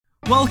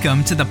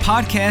Welcome to the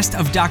podcast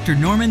of Dr.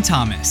 Norman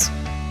Thomas.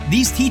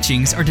 These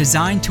teachings are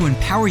designed to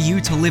empower you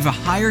to live a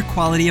higher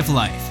quality of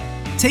life.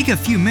 Take a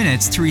few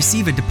minutes to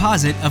receive a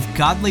deposit of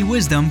godly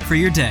wisdom for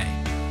your day.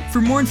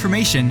 For more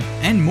information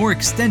and more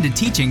extended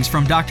teachings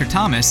from Dr.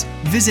 Thomas,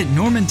 visit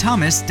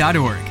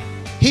normanthomas.org.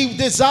 He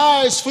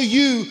desires for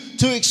you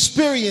to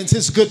experience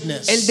His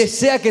goodness. Él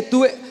desea que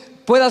tú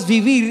puedas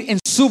vivir en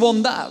su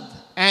bondad.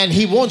 And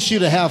He wants you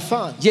to have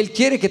fun. Y Él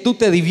quiere que tú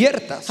te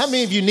diviertas. How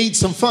many of you need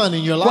some fun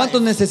in your life?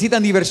 ¿Cuántos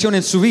necesitan diversión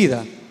en su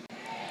vida?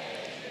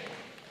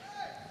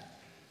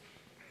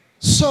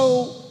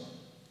 So,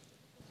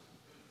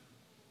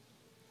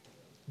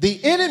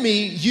 the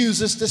enemy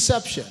uses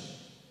deception.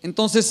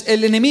 Entonces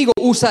el enemigo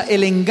usa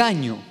el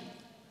engaño,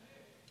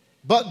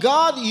 But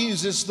God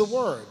uses the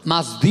word.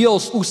 mas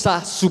Dios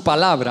usa su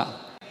palabra.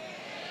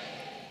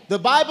 The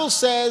Bible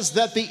says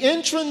that the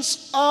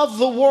entrance of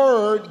the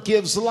word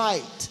gives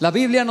light. La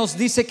Biblia nos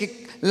dice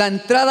que la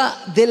entrada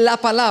de la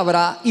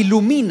palabra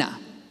ilumina.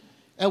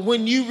 And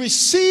when you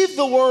receive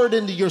the word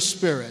into your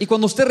spirit, Y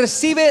cuando usted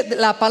recibe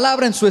la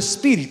palabra en su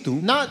espíritu,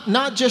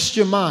 not just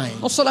your mind,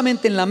 no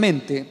solamente en la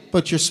mente,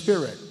 but your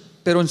spirit.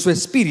 pero en su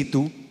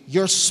espíritu,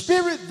 Your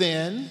spirit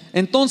then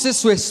entonces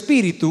su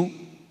espíritu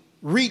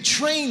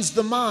retrains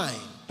the mind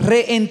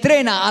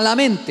reentrena a la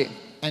mente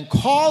and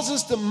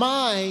causes the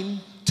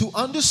mind to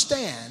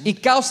understand y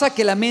causa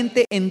que la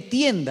mente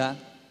entienda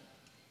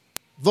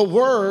the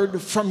word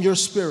from your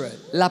spirit.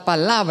 la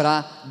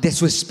palabra de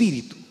su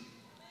espíritu.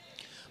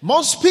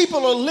 Most people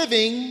are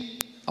living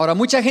Ahora,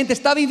 mucha gente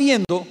está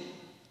viviendo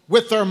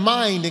with their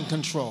mind in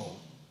control.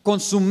 con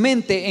su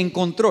mente en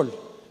control,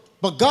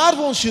 But God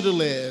wants you to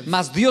live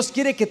mas Dios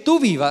quiere que tú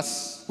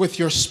vivas, with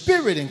your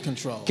spirit in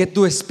control. que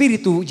tu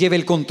espíritu lleve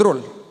el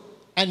control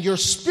And your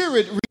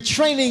spirit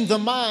retraining the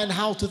mind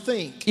how to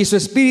think. y su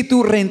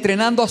espíritu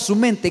reentrenando a su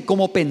mente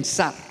cómo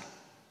pensar.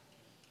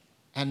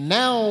 And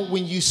now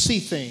when you see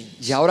things,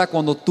 Y ahora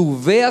cuando tú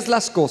veas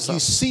las you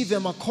cosas, see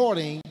them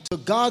according to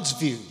God's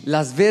view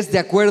las ves de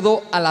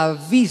acuerdo a la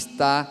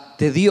vista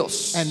de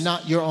Dios and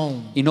not your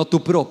own. y no tu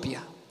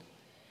propia.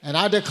 And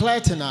I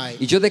declare tonight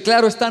Y yo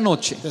declaro esta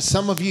noche that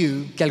some of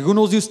you que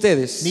algunos de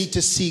ustedes need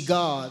to see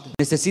God.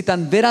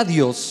 necesitan ver a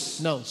Dios.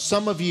 No,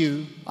 some of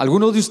you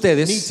Algunos de need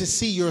ustedes to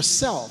see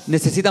yourself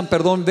necesitan,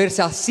 verse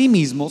a sí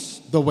mismos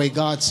the way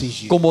God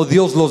sees you. como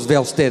Dios los ve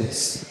a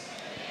ustedes.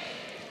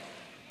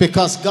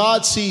 Because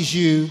God sees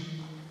you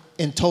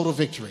in total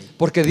victory.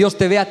 Porque Dios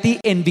te ve a ti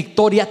en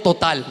victoria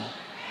total.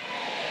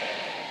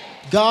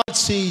 God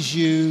sees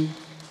you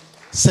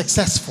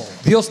successful.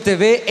 Dios te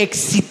ve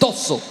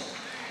exitoso.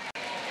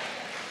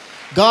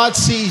 God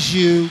sees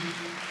you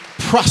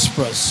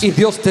prosperous. Y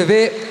Dios te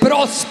ve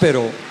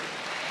próspero.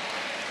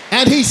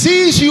 And He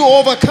sees you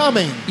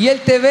overcoming, Y Él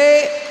te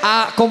ve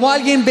como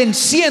alguien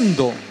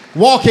venciendo,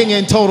 walking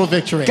in total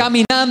victory.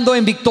 caminando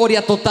en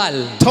victoria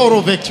total.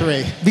 Total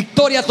victory.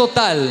 Victoria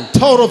total.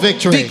 Total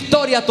victory.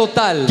 Victoria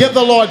total. Give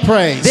the Lord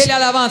praise. Dele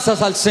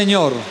alabanzas al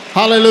Señor.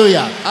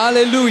 Hallelujah.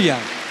 Aleluya.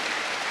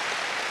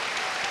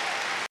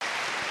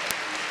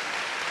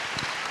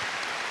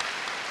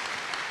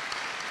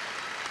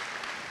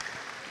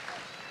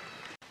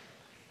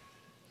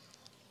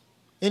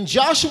 In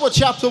Joshua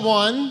chapter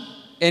 1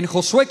 En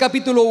Josué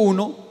capítulo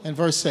 1, and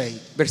verse 8,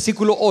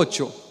 versículo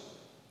 8,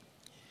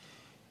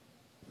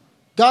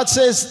 God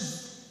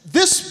says,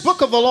 this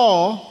book of the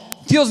law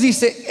Dios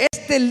dice,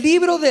 este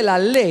libro de la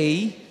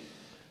ley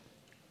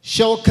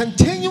shall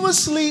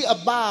continuously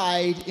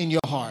abide in your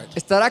heart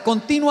estará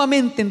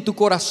continuamente en tu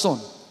corazón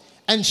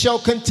and shall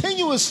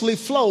continuously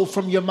flow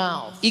from your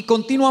mouth. y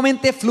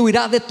continuamente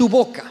fluirá de tu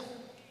boca.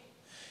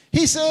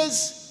 He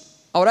says,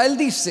 Ahora Él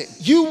dice,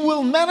 you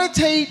will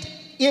meditate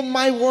in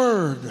my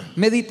word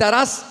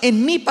meditarás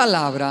en mi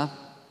palabra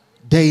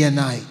day and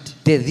night.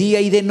 de día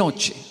y de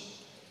noche.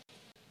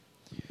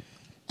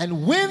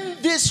 And when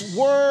this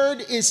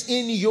word is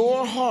in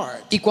your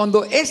heart, Y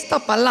cuando esta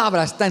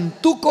palabra está en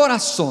tu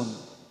corazón,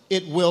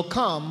 it will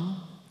come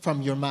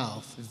from your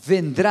mouth.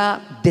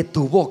 vendrá de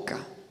tu boca.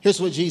 Here's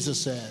what Jesus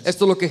says.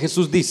 Esto es lo que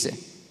Jesús dice.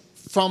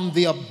 From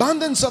the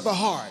abundance of the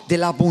heart, De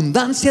la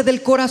abundancia del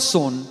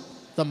corazón,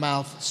 the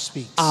mouth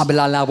speaks.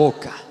 habla la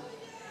boca.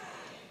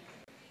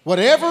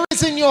 Whatever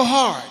is in your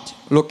heart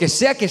Lo que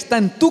sea que está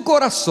en tu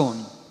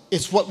corazón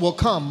is what will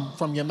come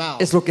from your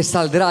mouth. es lo que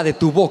saldrá de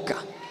tu boca.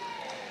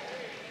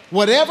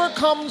 Whatever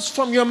comes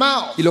from your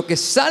mouth Y lo que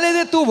sale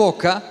de tu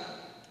boca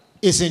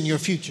is in your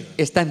future.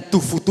 está en tu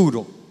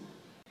futuro.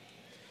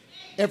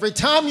 Every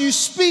time you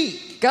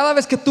speak, Cada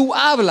vez que tú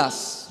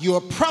hablas, you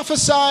are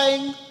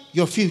prophesying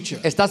your future.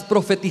 estás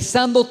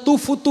profetizando tu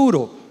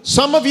futuro.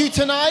 Some of you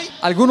tonight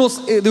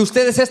Algunos de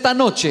ustedes esta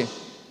noche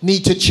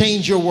need to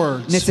change your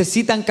words.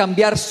 necesitan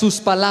cambiar sus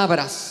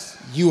palabras.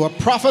 You are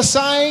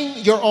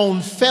prophesying your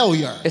own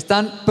failure.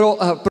 Están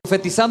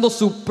profetizando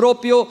su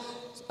propio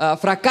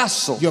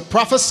fracaso. You're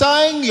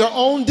prophesying your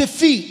own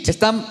defeat.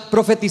 Están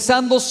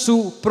profetizando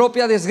su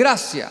propia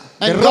desgracia,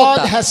 And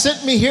derrota. God has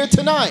sent me here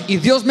tonight Y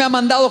Dios me ha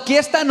mandado aquí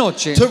esta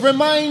noche to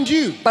remind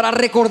you para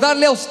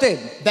recordarle a usted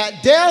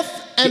that death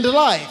and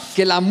life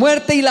que la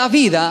muerte y la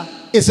vida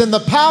is in the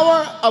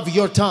power of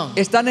your tongue.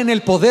 están en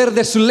el poder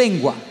de su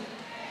lengua.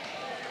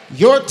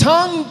 Your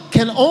tongue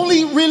can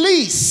only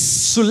release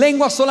Su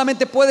lengua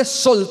solamente puede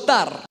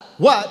soltar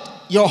what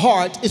your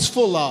heart is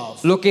full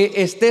of. lo que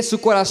esté su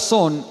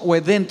corazón o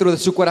dentro de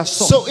su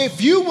corazón. So if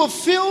you will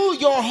fill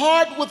your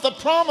heart with the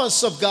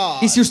promise of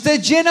God, Y si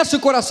usted llena su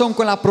corazón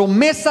con la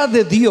promesa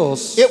de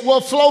Dios, it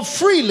will flow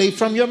freely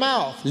from your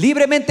mouth.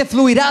 libremente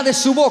fluirá de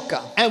su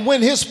boca. And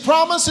when his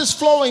promise is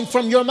flowing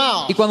from your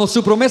mouth, Y cuando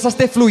su promesa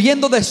esté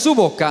fluyendo de su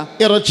boca,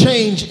 it'll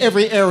change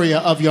every area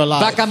of your va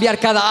a life. cambiar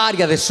cada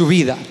área de su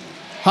vida.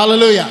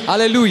 Hallelujah.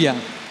 Aleluya.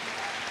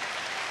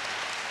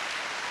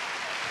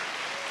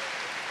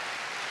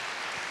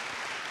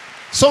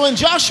 So in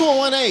Joshua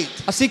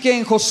 1:8, Así que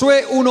en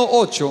Josué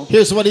 1:8,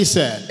 here's what he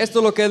said. esto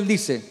es lo que él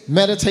dice: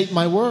 Meditate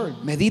my word.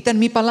 medita en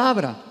mi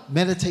palabra,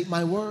 Meditate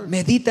my word.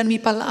 medita en mi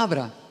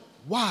palabra.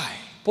 Why?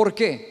 ¿Por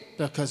qué?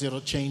 Because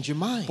it'll change your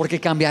mind. Porque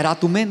cambiará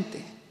tu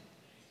mente.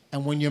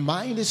 And when your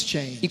mind is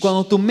changed, Y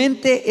cuando tu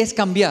mente es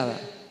cambiada,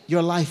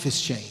 your life is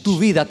changed. tu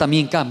vida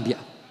también cambia.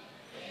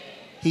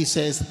 He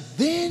says,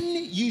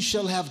 then you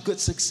shall have good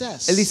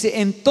success. Él dice,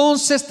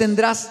 entonces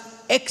tendrás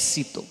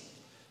éxito,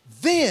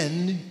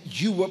 Then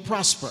you will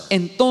prosper.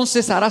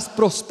 entonces harás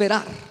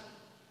prosperar.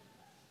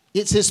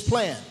 It's his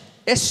plan,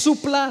 Es su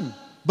plan,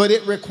 but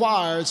it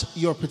requires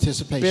your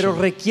participation. pero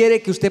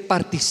requiere que usted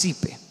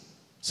participe.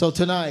 So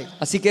tonight,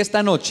 Así que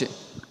esta noche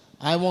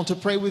I want to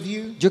pray with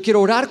you yo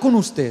quiero orar con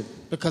usted,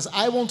 because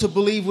I want to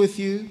believe with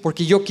you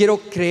porque yo quiero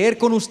creer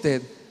con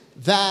usted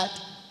that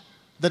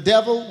the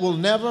devil will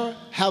never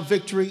have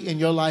victory in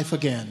your life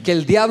again. que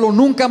el diablo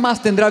nunca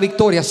más tendrá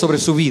victoria sobre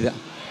su vida.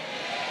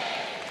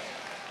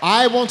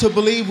 I want to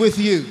believe with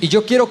you Y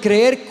yo quiero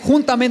creer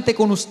juntamente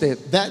con usted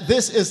that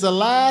this is the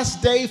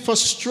last day for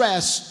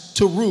stress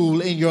to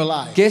rule in your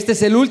life. que este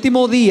es el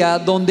último día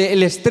donde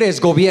el estrés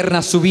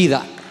gobierna su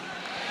vida.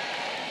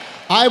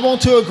 I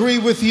want to agree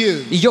with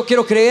you Y yo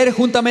quiero creer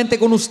juntamente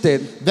con usted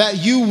that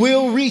you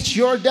will reach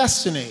your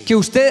destiny que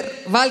usted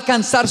va a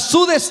alcanzar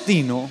su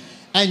destino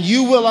and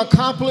you will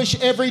accomplish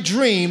every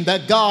dream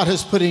that God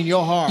has put in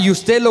your heart, y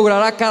usted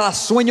logrará cada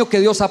sueño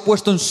que Dios ha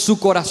puesto en su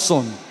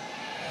corazón,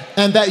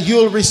 and that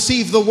you'll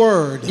receive the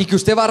word y que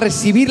usted va a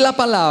recibir la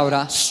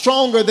palabra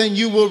stronger than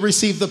you will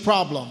receive the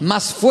problem.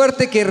 más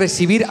fuerte que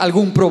recibir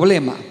algún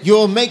problema.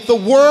 You'll make the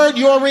word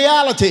your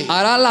reality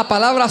Hará la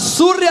palabra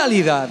su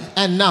realidad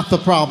and not the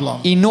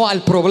problem. y no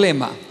al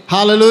problema.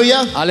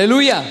 Hallelujah.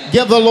 Aleluya.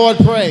 Give the Lord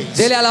praise.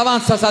 Dele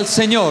alabanzas al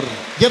Señor.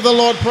 Give the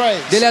Lord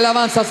praise. Dele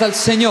alabanzas al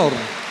Señor.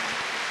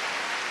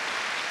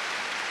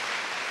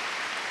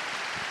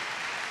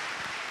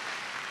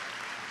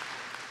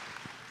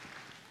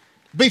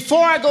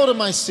 Before I go to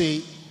my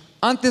seat,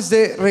 Antes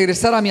de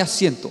regresar a mi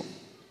asiento,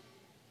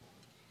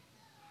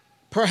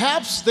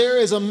 perhaps there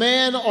is a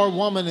man or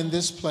woman in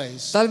this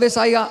place tal vez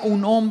haya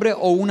un hombre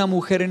o una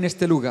mujer en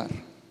este lugar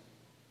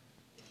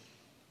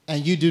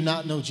and you do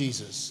not know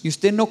Jesus. y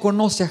usted no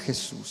conoce a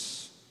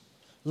Jesús.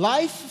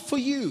 Life for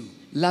you,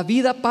 La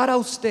vida para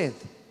usted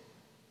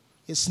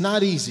it's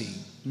not easy.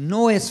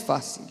 no es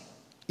fácil,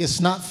 It's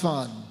not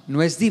fun. no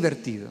es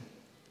divertido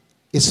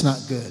It's not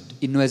good.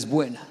 y no es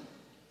buena.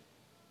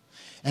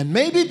 And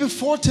maybe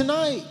before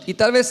tonight, Y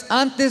tal vez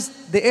antes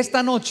de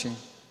esta noche,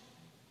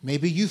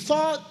 maybe you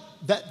thought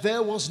that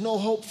there was no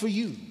hope for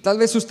you. tal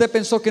vez usted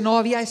pensó que no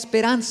había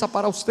esperanza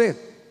para usted.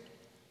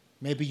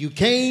 Maybe you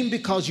came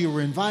because you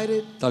were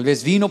invited. Tal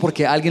vez vino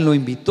porque alguien lo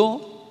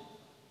invitó.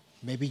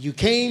 Maybe you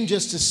came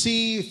just to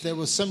see if there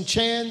was some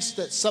chance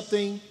that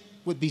something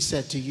would be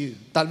said to you.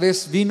 Tal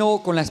vez vino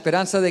con la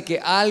esperanza de que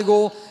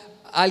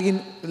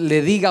alguien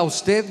le diga a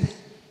usted.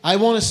 I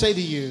want to say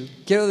to you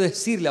Quiero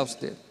decirle a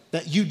usted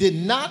that you did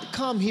not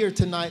come here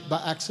tonight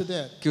by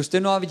accident. que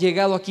usted no ha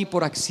llegado aquí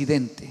por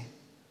accidente.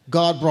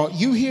 God brought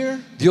you here,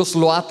 Dios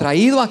lo ha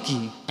traído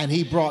aquí and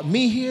He brought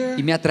me here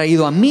y me ha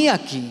traído a mí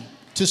aquí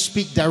to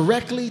speak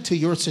directly to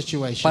your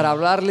situation. para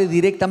hablarle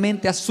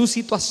directamente a su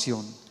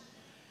situación.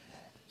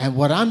 And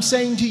what I'm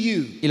saying to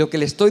you Y lo que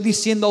le estoy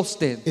diciendo a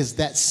usted is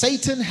that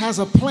Satan has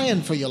a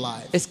plan for your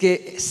life, es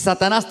que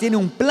Satanás tiene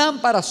un plan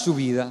para su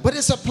vida, but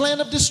it's a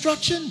plan of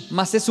destruction.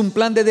 mas es un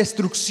plan de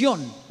destrucción.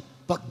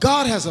 But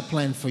God has a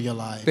plan for your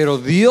life, Pero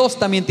Dios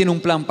también tiene un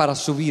plan para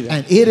su vida.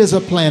 and it is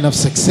a plan of Y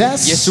es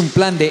success un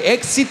plan de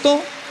éxito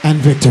and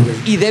victory.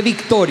 y de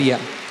victoria.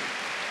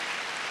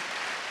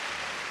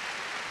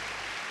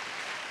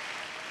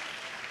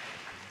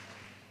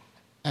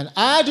 And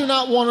I do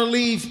not want to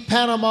leave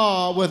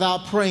Panama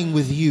without praying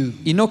with you.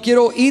 Y no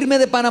quiero irme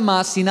de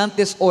Panamá sin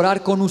antes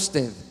orar con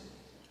usted.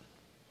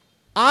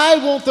 I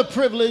want the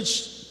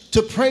privilege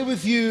to pray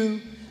with you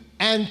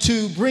and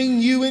to bring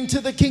you into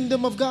the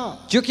kingdom of God.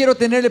 Yo quiero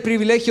tener el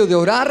privilegio de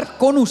orar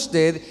con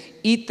usted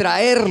y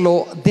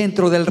traerlo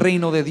dentro del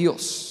reino de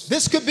Dios.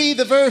 This could be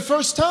the very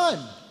first time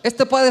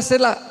Esta puede ser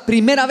la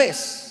primera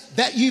vez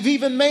that you've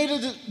even made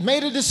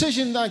a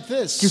decision like que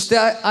this. usted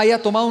haya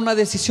tomado una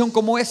decisión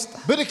como esta.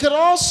 But it could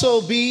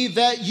also be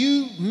that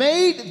you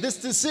made this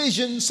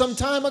decision some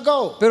time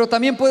ago. Pero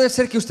también puede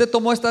ser que usted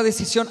tomó esta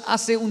decisión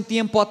hace un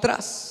tiempo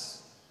atrás.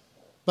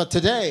 But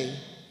today,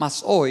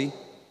 Mas hoy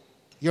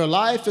your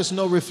life is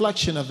no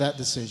reflection of that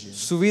decision.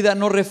 su vida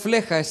no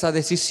refleja esa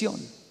decisión.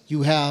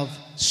 You have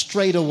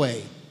strayed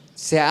away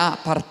Se ha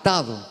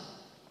apartado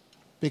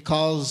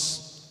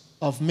because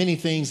of many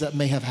things that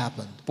may have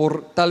happened.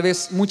 por tal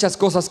vez muchas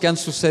cosas que han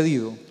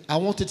sucedido. I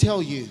want to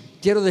tell you,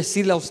 Quiero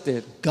decirle a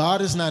usted,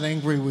 God is not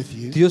angry with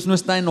you. Dios no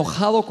está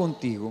enojado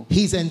contigo.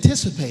 He's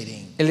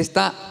anticipating Él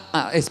está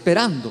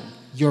esperando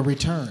your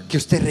return. que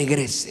usted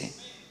regrese.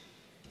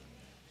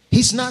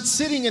 He's not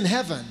sitting in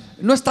heaven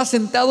No está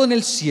sentado en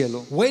el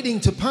cielo waiting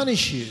to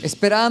punish you.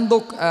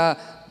 esperando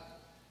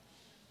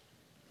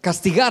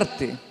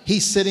castigarte.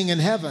 He's sitting in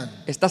heaven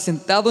Está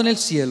sentado en el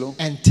cielo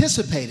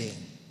anticipating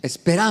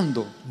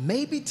esperando.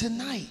 maybe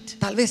tonight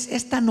Tal vez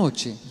esta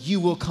noche you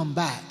will come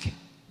back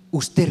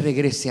usted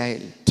regrese a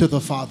Él, to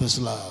the Father's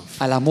love.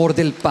 al amor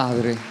del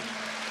Padre.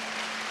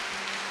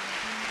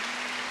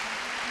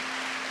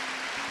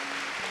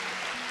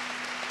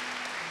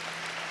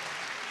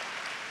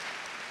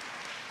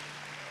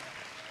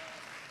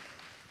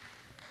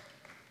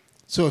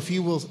 So if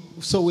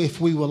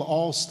we will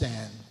all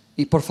stand,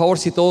 Y por favor,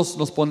 si todos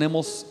nos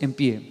ponemos en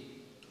pie.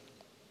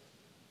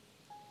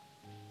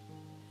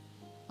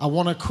 I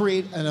want to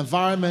create an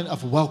environment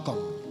of welcome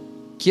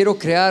Quiero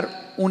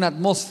crear una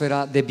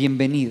atmósfera de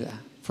bienvenida,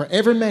 for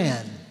every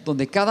man,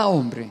 donde cada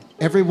hombre,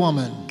 every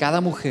woman,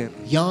 cada mujer,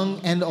 young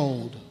and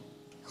old,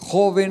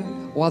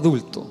 joven o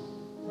adulto,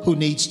 who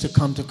needs to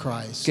come to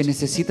Christ. que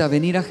necesita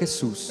venir a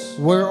Jesús.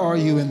 Where are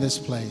you in this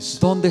place?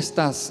 ¿Dónde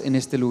estás en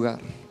este lugar?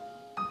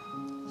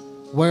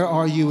 Where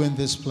are you in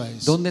this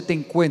place? ¿Dónde te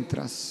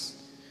encuentras?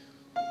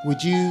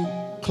 Would you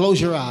close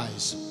your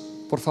eyes,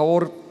 Por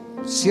favor,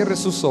 cierre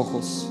sus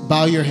ojos,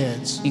 bow your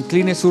heads?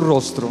 incline su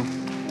rostro.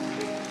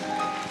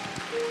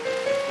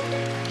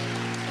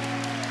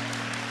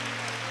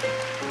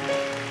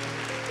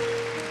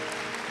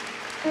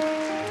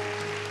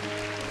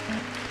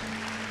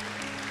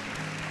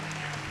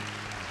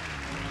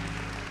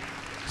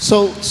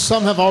 So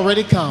some have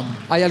already come.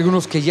 Hay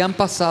algunos que ya han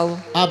pasado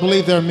I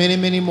believe there are many,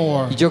 many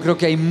more y yo creo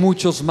que hay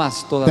muchos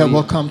más that will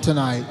todavía come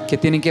tonight. que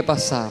tienen que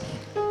pasar.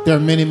 There are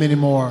many, many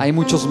more. Hay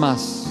muchos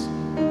más.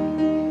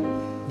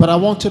 But I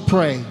want to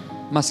pray.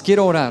 Mas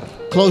quiero orar.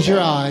 Close your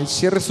eyes,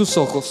 Cierre sus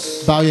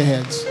ojos, bow your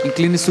heads.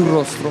 incline su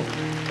rostro.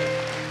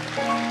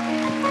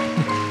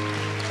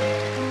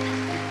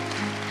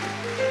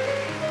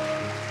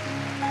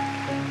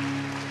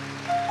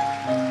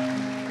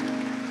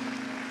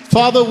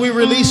 Father, we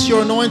release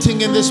your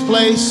anointing in this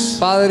place,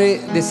 Padre,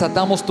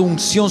 desatamos tu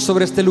unción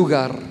sobre este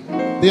lugar,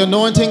 the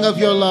anointing of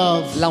your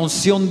love, la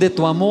unción de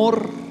tu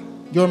amor,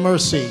 your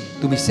mercy,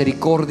 tu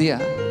misericordia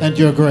and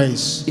your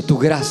grace. y tu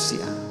gracia.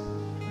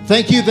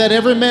 Thank you that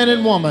every man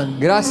and woman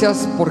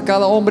Gracias por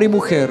cada hombre y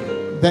mujer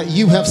that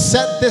you have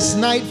set this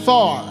night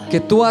for que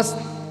tú has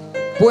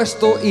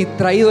puesto y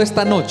traído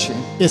esta noche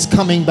is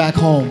coming back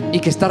home, y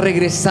que está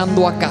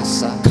regresando a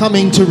casa,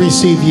 coming to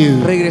receive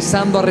you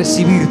regresando a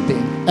recibirte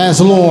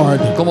as Lord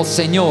como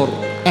Señor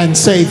and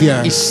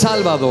Savior y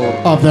Salvador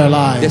of their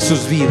de lives.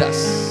 sus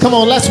vidas. Come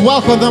on, let's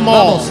welcome them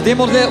all. Vamos,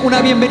 démosle una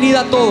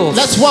bienvenida a todos.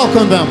 Let's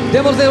welcome them.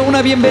 Démosle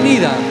una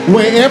bienvenida.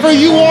 Wherever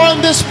you are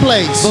in this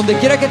place, Donde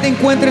quiera que te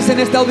encuentres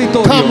en este come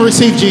auditorio,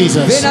 receive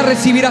Jesus. ven a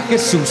recibir a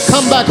Jesús.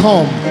 Come back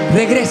home.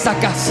 Regresa a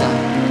casa.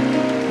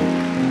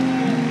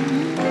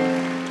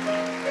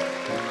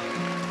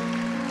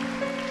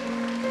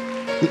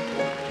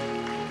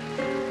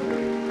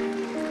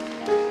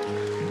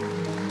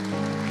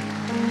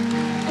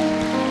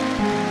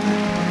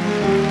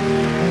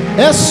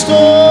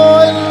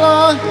 Estoy en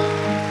la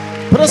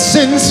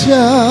presencia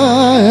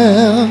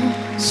del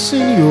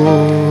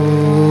Señor.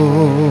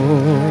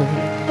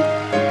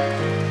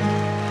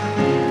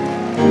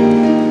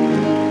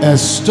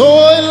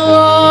 Estoy en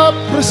la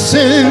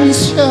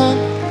presencia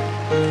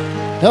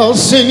del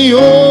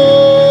Señor.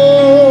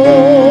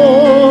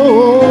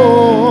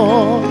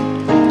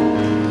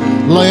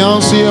 La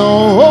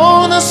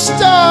unción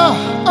está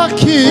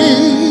aquí.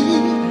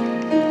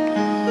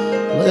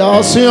 La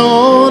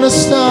unción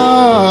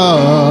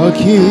está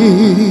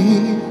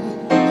aquí.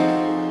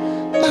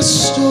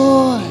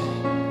 Estoy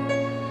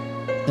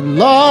en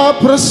la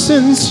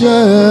presencia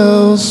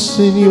del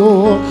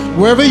Señor.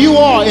 Wherever you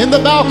are, in the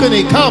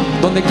balcony, come.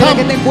 Donde quiera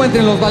que te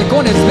encuentres en los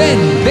balcones, ven,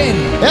 ven.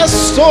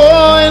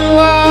 Estoy en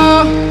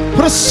la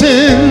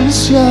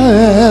presencia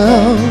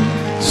del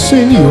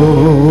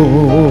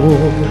Señor.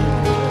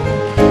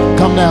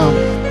 Come now.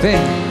 Ven,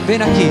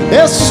 ven aquí.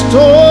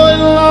 Estoy en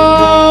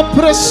la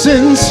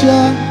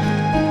presencia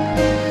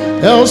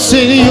del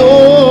Señor.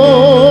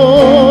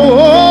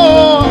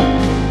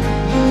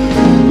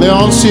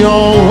 La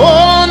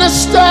unción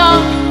está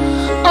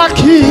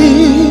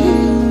aquí.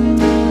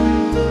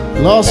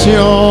 La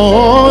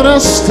unción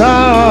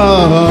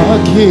está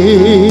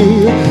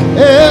aquí.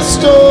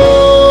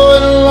 Estoy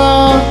en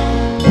la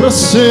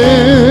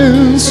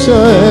presencia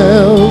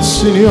del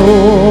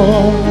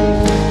Señor.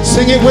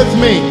 Sing it with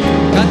me.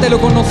 Cántelo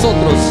con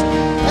nosotros.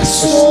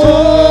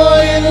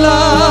 Estoy en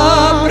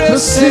la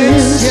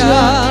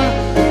presencia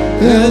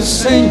del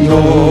Señor.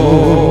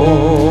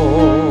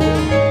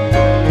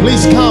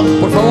 Please come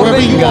Por favor, wherever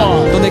you venga,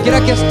 are. donde quiera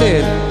que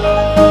esté.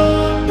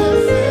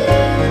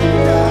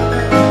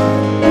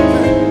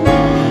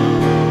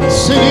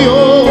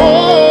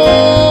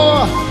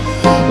 Senhor,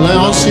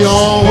 la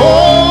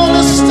unción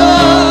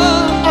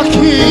está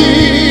aquí.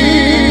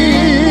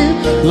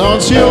 La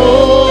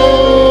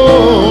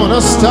unción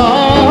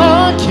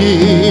está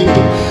aquí.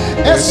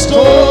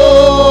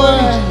 Estoy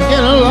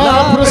en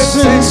la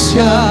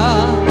presencia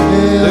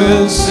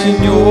del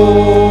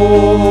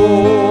Señor.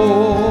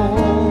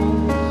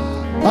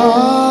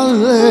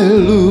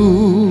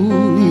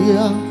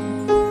 Aleluya.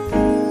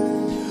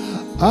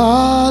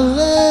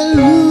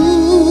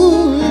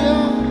 Aleluya.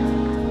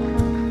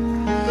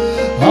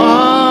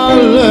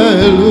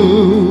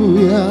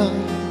 Aleluya.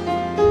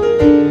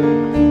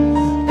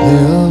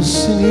 El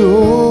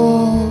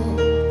Señor.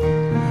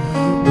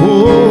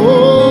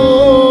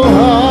 Oh,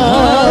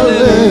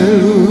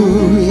 aleluya.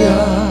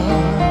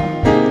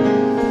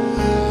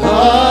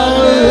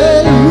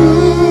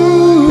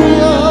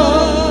 Aleluya.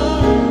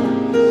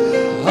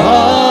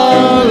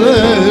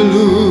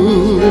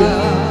 Aleluya.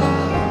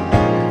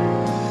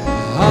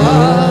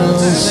 Al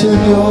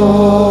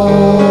Señor.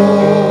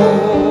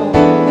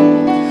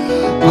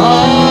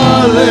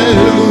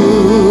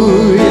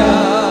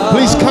 Aleluya.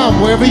 Please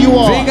come wherever you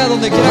are. Venga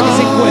donde quiera que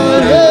se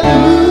encuentre.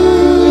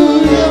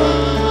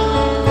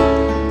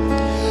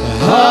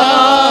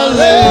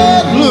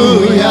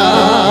 Aleluya.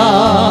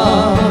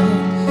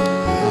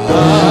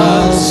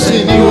 Al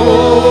Señor.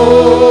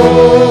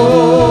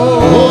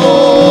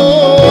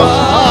 Oh,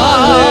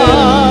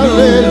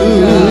 aleluya.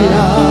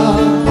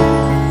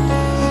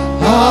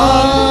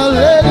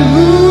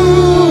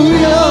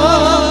 Aleluya.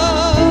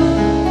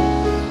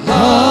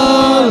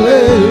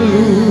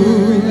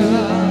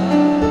 Aleluya.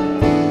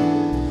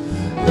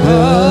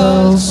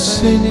 Al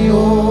Señor.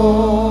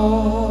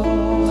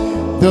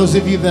 Those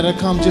of you that have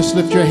come, just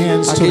lift your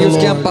hands to the Aquellos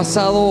que han Lord.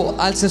 pasado,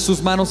 alcen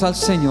sus manos al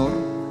Señor.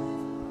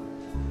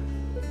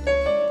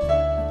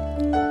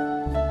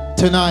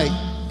 Tonight,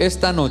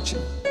 Esta noche,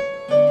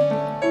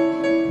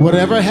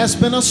 whatever has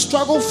been a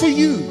struggle for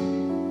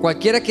you,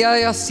 cualquiera que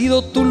haya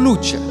sido tu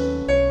lucha,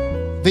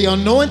 the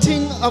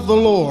anointing of the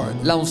Lord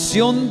la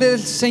unción del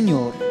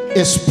Señor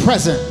is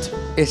present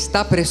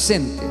está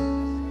presente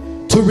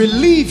to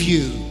relieve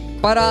you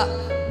para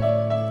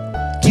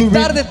to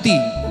quitar de ti,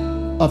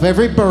 of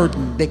every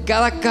burden, de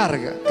cada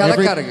carga,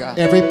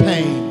 every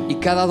pain, y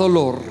cada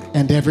dolor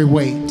and every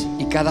weight.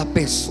 y cada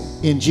peso.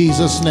 In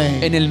Jesus'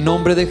 name, En el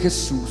nombre de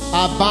Jesús.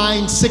 I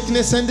bind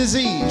sickness and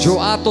disease. Yo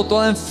ato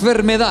toda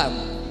enfermedad,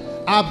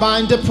 I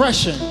bind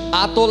depression.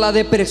 ato la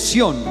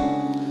depresión,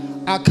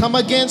 I come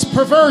against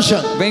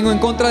perversion. vengo en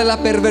contra de la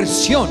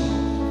perversión.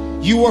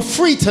 You are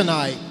free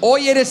tonight.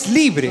 Hoy eres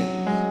libre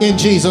In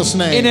Jesus' en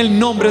name. el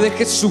nombre de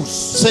Jesús.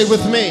 Say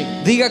with me,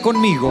 Diga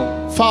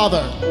conmigo,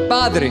 Father,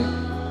 Padre,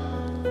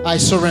 I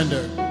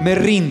surrender. me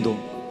rindo.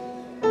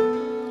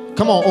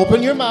 Come on,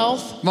 open your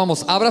mouth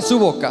Vamos, abra su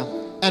boca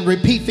and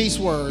repeat these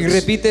y words.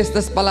 repite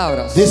estas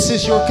palabras, This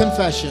is your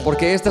confession.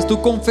 porque esta es tu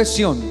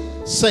confesión.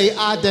 Say,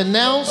 I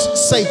denounce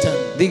Satan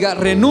Diga,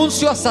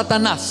 renuncio a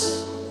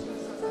Satanás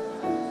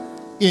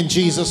in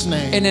Jesus'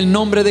 name. en el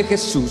nombre de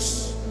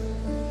Jesús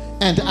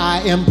And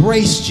I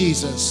embrace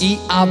Jesus. y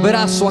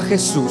abrazo a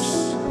Jesús.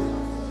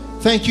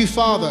 Thank you,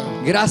 Father,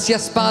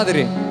 Gracias,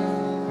 Padre,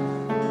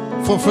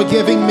 for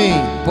forgiving me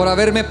por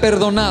haberme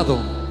perdonado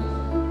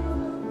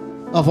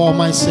of all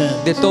my sin.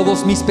 de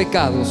todos mis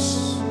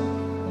pecados.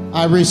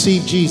 I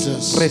receive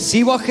Jesus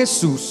Recibo a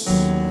Jesús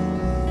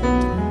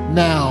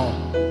now,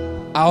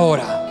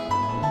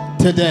 ahora,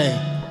 today,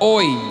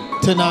 hoy,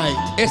 tonight,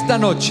 esta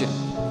noche,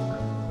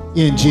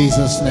 in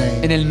Jesus'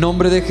 name. en el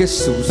nombre de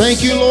Jesús.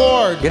 Thank you,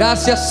 Lord,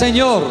 Gracias,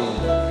 Señor,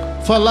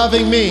 for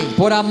loving me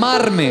por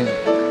amarme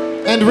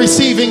and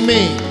receiving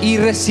me y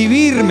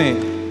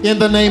recibirme in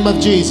the name of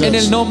Jesus. en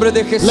el nombre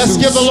de Jesús. Let's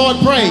give the Lord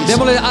praise.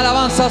 Démosle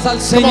alabanzas al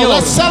Come on, Señor.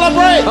 let's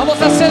celebrate. Vamos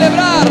a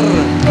celebrar.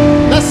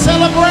 Let's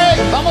celebrate.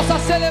 Vamos a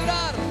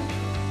celebrar.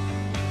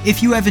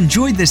 If you have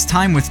enjoyed this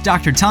time with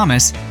Dr.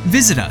 Thomas,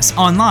 visit us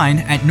online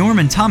at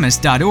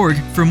normanthomas.org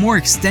for more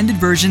extended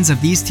versions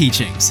of these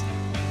teachings.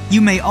 You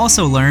may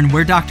also learn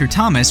where Dr.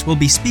 Thomas will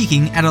be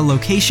speaking at a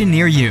location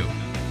near you.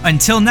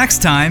 Until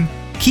next time,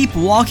 keep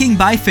walking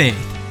by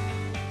faith.